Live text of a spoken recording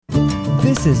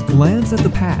This is Glance at the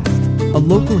Past, a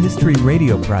local history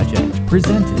radio project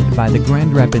presented by the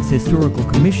Grand Rapids Historical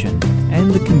Commission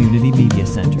and the Community Media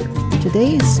Center.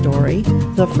 Today's story,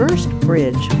 The First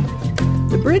Bridge.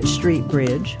 The Bridge Street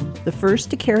Bridge, the first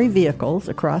to carry vehicles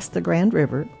across the Grand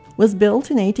River, was built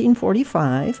in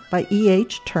 1845 by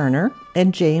E.H. Turner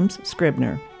and James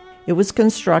Scribner. It was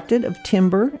constructed of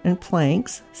timber and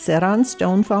planks set on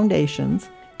stone foundations,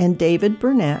 and David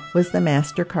Burnett was the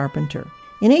master carpenter.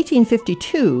 In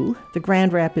 1852, the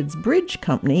Grand Rapids Bridge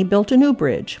Company built a new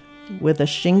bridge with a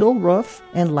shingle roof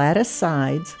and lattice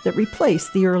sides that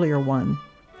replaced the earlier one.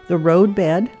 The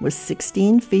roadbed was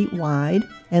 16 feet wide,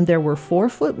 and there were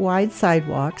 4-foot wide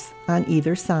sidewalks on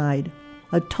either side.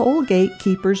 A toll gate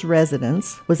keeper's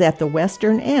residence was at the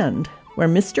western end, where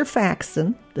Mr.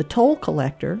 Faxon, the toll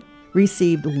collector,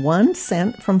 received 1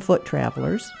 cent from foot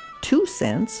travelers, 2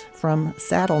 cents from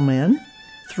saddlemen,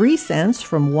 3 cents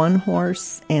from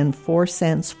one-horse, and 4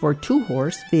 cents for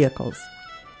 2-horse vehicles.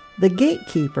 The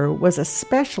gatekeeper was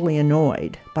especially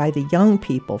annoyed by the young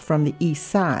people from the east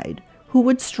side who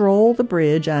would stroll the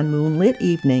bridge on moonlit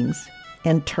evenings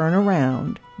and turn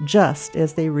around just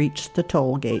as they reached the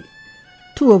toll gate.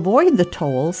 To avoid the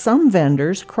toll, some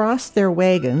vendors crossed their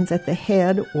wagons at the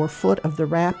head or foot of the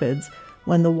rapids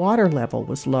when the water level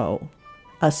was low.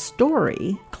 A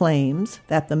story claims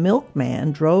that the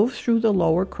milkman drove through the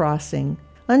lower crossing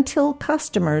until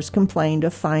customers complained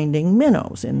of finding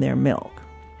minnows in their milk.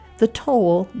 The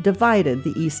toll divided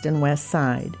the east and west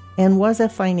side and was a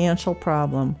financial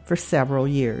problem for several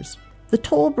years. The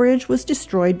toll bridge was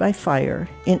destroyed by fire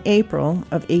in April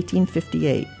of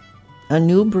 1858. A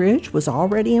new bridge was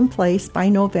already in place by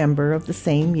November of the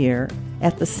same year,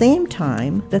 at the same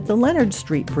time that the Leonard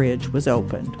Street Bridge was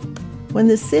opened. When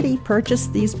the city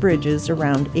purchased these bridges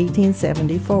around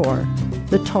 1874,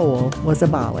 the toll was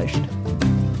abolished.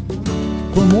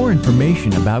 For more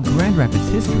information about Grand Rapids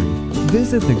history,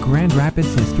 visit the Grand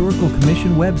Rapids Historical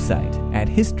Commission website at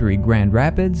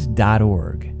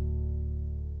historygrandrapids.org.